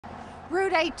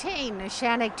Route 18,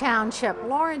 Neshannock Township,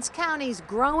 Lawrence County's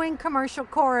growing commercial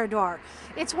corridor.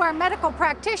 It's where medical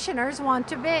practitioners want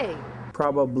to be.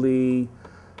 Probably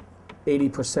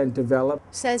 80%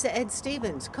 developed. Says Ed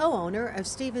Stevens, co-owner of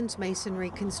Stevens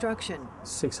Masonry Construction.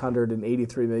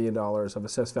 $683 million of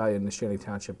assessed value in Neshannock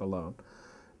Township alone.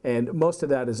 And most of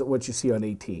that is what you see on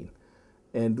 18.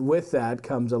 And with that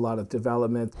comes a lot of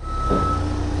development.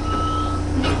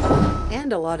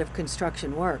 And a lot of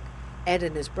construction work. Ed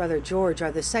and his brother George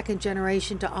are the second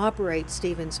generation to operate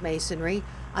Stevens Masonry,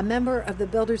 a member of the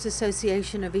Builders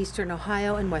Association of Eastern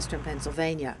Ohio and Western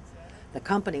Pennsylvania. The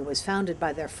company was founded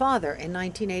by their father in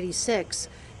 1986.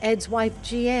 Ed's wife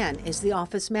Jeanne is the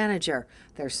office manager,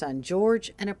 their son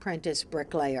George an apprentice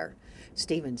bricklayer.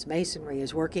 Stevens Masonry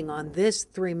is working on this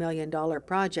 $3 million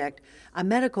project, a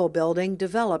medical building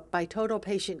developed by Total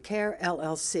Patient Care,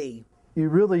 LLC. You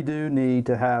really do need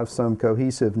to have some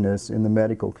cohesiveness in the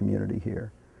medical community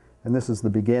here, and this is the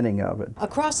beginning of it.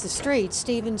 Across the street,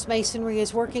 Stevens Masonry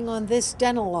is working on this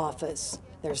dental office.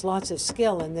 There's lots of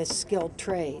skill in this skilled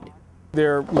trade.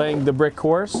 They're laying the brick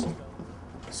course,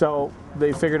 so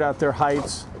they figured out their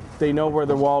heights. They know where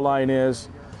the wall line is.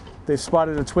 They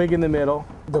spotted a twig in the middle.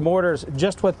 The mortar is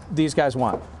just what these guys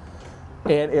want.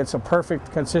 And it's a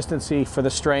perfect consistency for the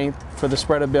strength, for the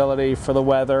spreadability, for the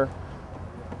weather.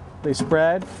 They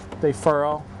spread, they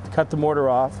furrow, cut the mortar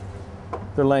off.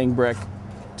 They're laying brick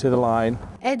to the line.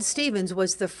 Ed Stevens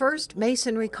was the first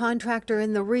masonry contractor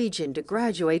in the region to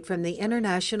graduate from the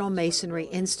International Masonry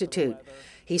Institute.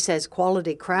 He says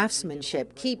quality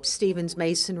craftsmanship keeps Stevens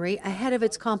Masonry ahead of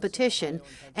its competition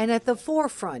and at the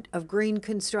forefront of green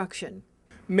construction.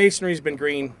 Masonry's been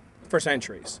green for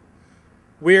centuries.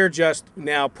 We're just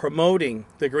now promoting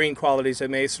the green qualities of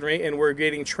masonry, and we're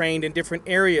getting trained in different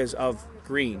areas of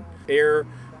green. Air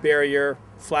barrier,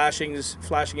 flashing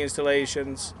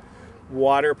installations,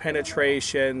 water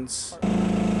penetrations.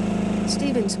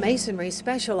 Stevens Masonry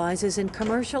specializes in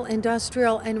commercial,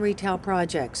 industrial, and retail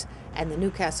projects, and the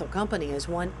Newcastle company has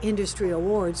won industry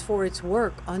awards for its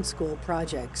work on school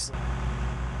projects.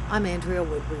 I'm Andrea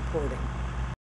Wood reporting.